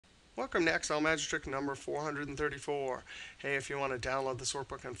Welcome to Excel Magic Trick number 434. Hey, if you want to download this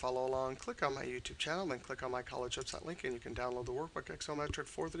workbook and follow along, click on my YouTube channel, then click on my college website link, and you can download the workbook Excel Magic Trick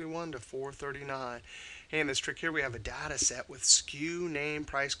 431 to 439. Hey, in this trick here, we have a data set with SKU, name,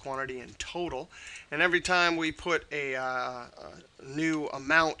 price, quantity, and total. And every time we put a new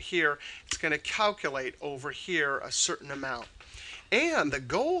amount here, it's going to calculate over here a certain amount. And the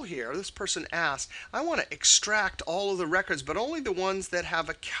goal here, this person asked, I want to extract all of the records, but only the ones that have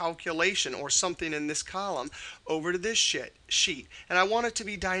a calculation or something in this column over to this sheet. And I want it to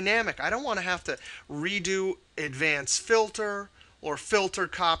be dynamic. I don't want to have to redo advanced filter or filter,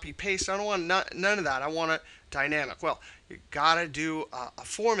 copy, paste. I don't want none of that. I want it dynamic. Well, you got to do a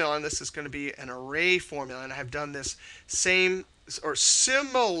formula, and this is going to be an array formula. And I have done this same or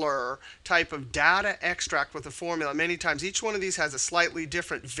similar type of data extract with a formula many times. Each one of these has a slightly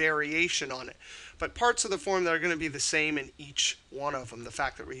different variation on it. But parts of the formula are going to be the same in each one of them. The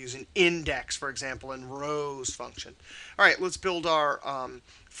fact that we're using index, for example, and rows function. All right, let's build our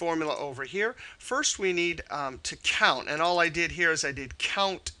formula over here. First, we need to count. And all I did here is I did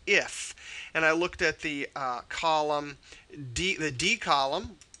COUNTIF. And I looked at the column, the D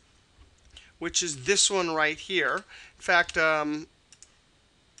column, which is this one right here. In fact,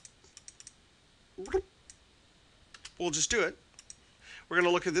 we'll just do it. We're going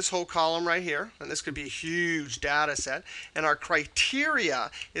to look at this whole column right here, and this could be a huge data set. And our criteria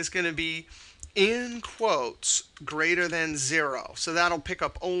is going to be in quotes greater than 0. So that'll pick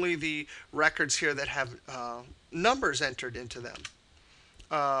up only the records here that have numbers entered into them.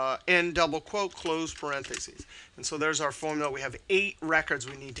 End double quote, close parentheses. And so there's our formula. We have 8 records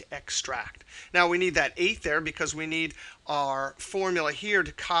we need to extract. Now we need that 8 there because we need our formula here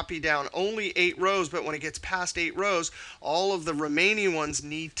to copy down only 8 rows. But when it gets past 8 rows, all of the remaining ones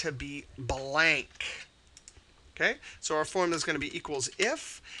need to be blank. Okay, so our formula is going to be equals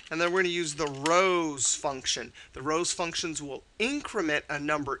if, and then we're going to use the rows function. The rows functions will increment a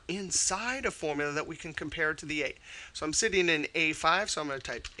number inside a formula that we can compare to the 8. So I'm sitting in A5, so I'm going to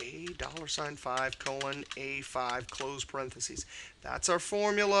type $5 colon A5 close parentheses. That's our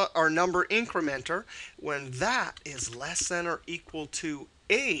formula, our number incrementer, when that is less than or equal to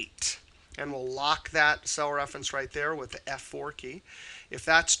 8. And we'll lock that cell reference right there with the F4 key. If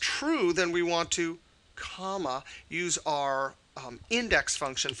that's true, then we want to comma, use our index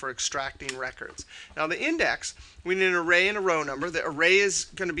function for extracting records. Now the index, we need an array and a row number. The array is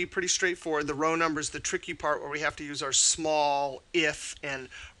going to be pretty straightforward. The row number is the tricky part where we have to use our small if and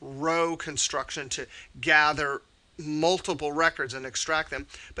row construction to gather multiple records and extract them.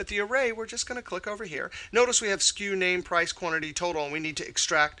 But the array, we're just going to click over here. Notice we have SKU, name, price, quantity, total, and we need to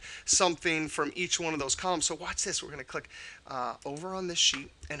extract something from each one of those columns. So watch this. We're going to click over on this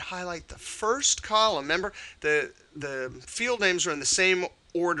sheet and highlight the first column. Remember, the field names are in the same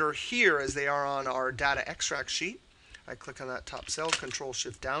order here as they are on our data extract sheet. I click on that top cell, Control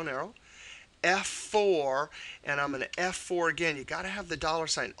Shift down arrow. F4, and I'm going to F4 again. You got to have the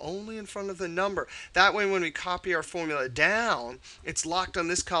 $sign only in front of the number. That way when we copy our formula down, it's locked on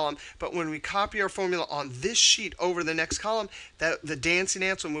this column. But when we copy our formula on this sheet over the next column, the dancing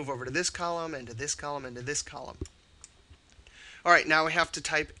ants will move over to this column and to this column and to this column. All right, now we have to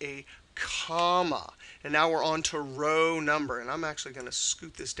type a comma. And now we're on to row number. And I'm actually going to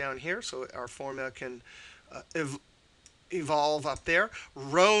scoot this down here so our formula can evolve up there.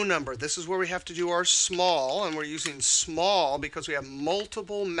 Row number, this is where we have to do our small, and we're using small because we have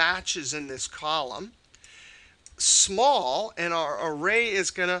multiple matches in this column. Small, and our array is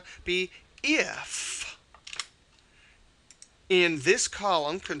going to be if in this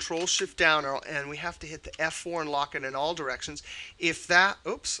column, Control Shift down arrow, and we have to hit the F4 and lock it in all directions. If that,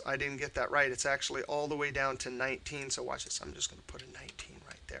 oops, I didn't get that right. It's actually all the way down to 19. So watch this. I'm just going to put a 19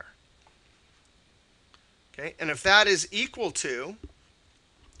 right there. Okay, and if that is equal to,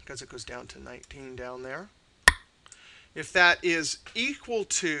 because it goes down to 19 down there, if that is equal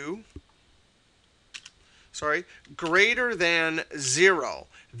to, greater than 0,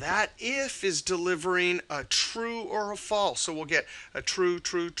 that if is delivering a true or a false. So we'll get a true,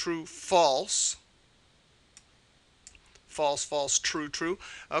 true, true, false. False, false, true, true.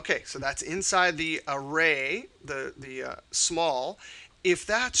 Okay, so that's inside the array, the small. If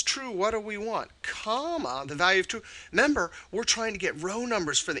that's true, what do we want? Comma, the value of true. Remember, we're trying to get row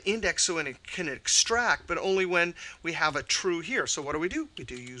numbers for the index so it can extract, but only when we have a true here. So what do?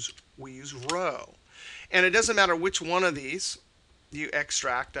 We use row. And it doesn't matter which one of these you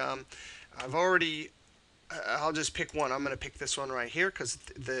extract. I'll just pick one. I'm going to pick this one right here because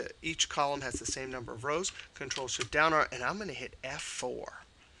each column has the same number of rows. Control Shift down arrow, and I'm going to hit F4.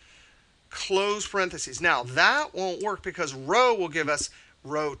 Close parentheses. Now that won't work because row will give us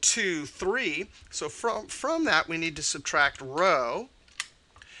row 2, 3. So from that, we need to subtract row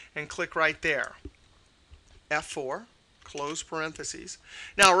and click right there. F4, close parentheses.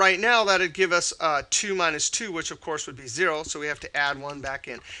 Now, right now, that would give us 2 minus 2, which of course would be 0, so we have to add 1 back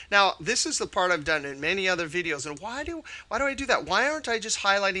in. Now, this is the part I've done in many other videos, and why do I do that? Why aren't I just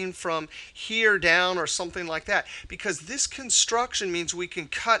highlighting from here down or something like that? Because this construction means we can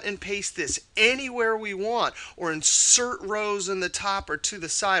cut and paste this anywhere we want, or insert rows in the top or to the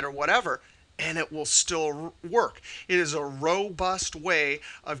side or whatever, and it will still work. It is a robust way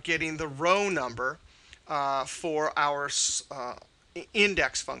of getting the row number for our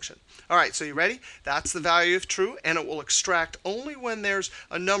index function. All right, so you ready? That's the value if true, and it will extract only when there's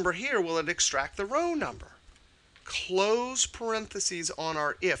a number here will it extract the row number. Close parentheses on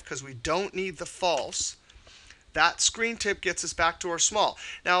our if, because we don't need the false. That screen tip gets us back to our small.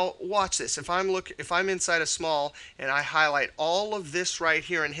 Now watch this. If I'm inside a small and I highlight all of this right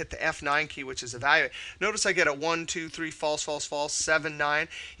here and hit the F9 key, which is evaluate, notice I get a 1, 2, 3, false, false, false, 7, 9.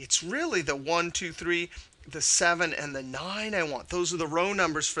 It's really the 1, 2, 3, the 7, and the 9 I want. Those are the row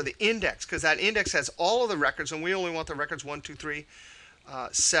numbers for the index, because that index has all of the records, and we only want the records 1, 2, 3,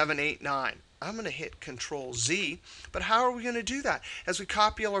 7, 8, 9. I'm going to hit Control Z, but how are we going to do that? As we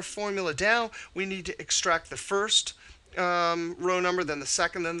copy our formula down, we need to extract the first row number, then the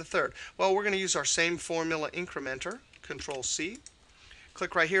second, then the third. Well, we're going to use our same formula incrementer, Control C.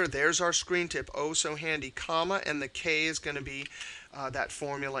 Click right here. There's our screen tip. Oh, so handy. Comma, and the K is going to be that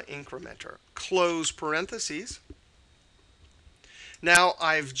formula incrementer. Close parentheses. Now,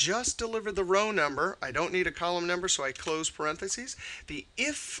 I've just delivered the row number. I don't need a column number, so I close parentheses. The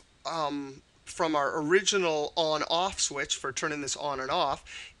if from our original on-off switch for turning this on and off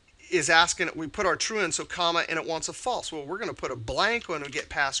is asking, we put our true in, so comma, and it wants a false. Well, we're going to put a blank when we get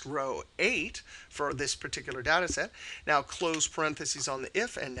past row 8 for this particular data set. Now, close parentheses on the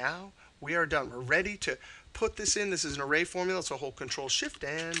if, and now we are done. We're ready to put this in. This is an array formula, so hold Control-Shift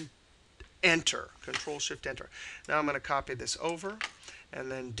and Enter. Control-Shift Enter. Now I'm going to copy this over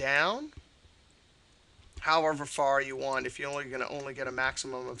and then down. However far you want. If you're only going to get a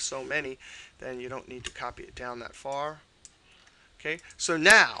maximum of so many, then you don't need to copy it down that far. Okay, so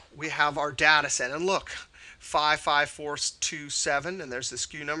now we have our data set. And look, 5, 5, 4, 2, 7. And there's the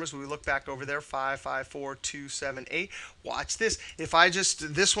skew numbers. We look back over there, 5, 5, 4, 2, 7, 8. Watch this. If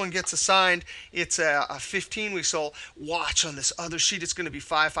this one gets assigned, it's a 15 we sold. Watch on this other sheet, it's going to be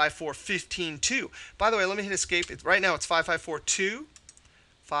 5, 5, 4, 15, 2. By the way, let me hit escape. Right now it's 5, 5, 4, 2.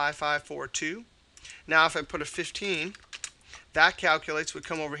 5, 5, 4, 2. Now if I put a 15, that calculates, we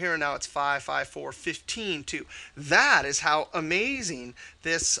come over here, and now it's 5, 5, 4, 15, 2. That is how amazing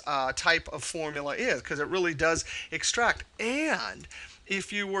this type of formula is, because it really does extract. And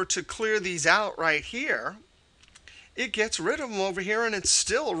if you were to clear these out right here, it gets rid of them over here, and it's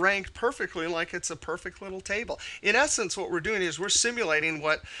still ranked perfectly like it's a perfect little table. In essence, what we're doing is we're simulating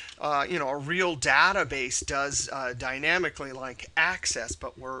what a real database does dynamically, like Access,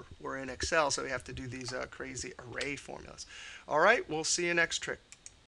 but we're in Excel, so we have to do these crazy array formulas. All right, we'll see you next trick.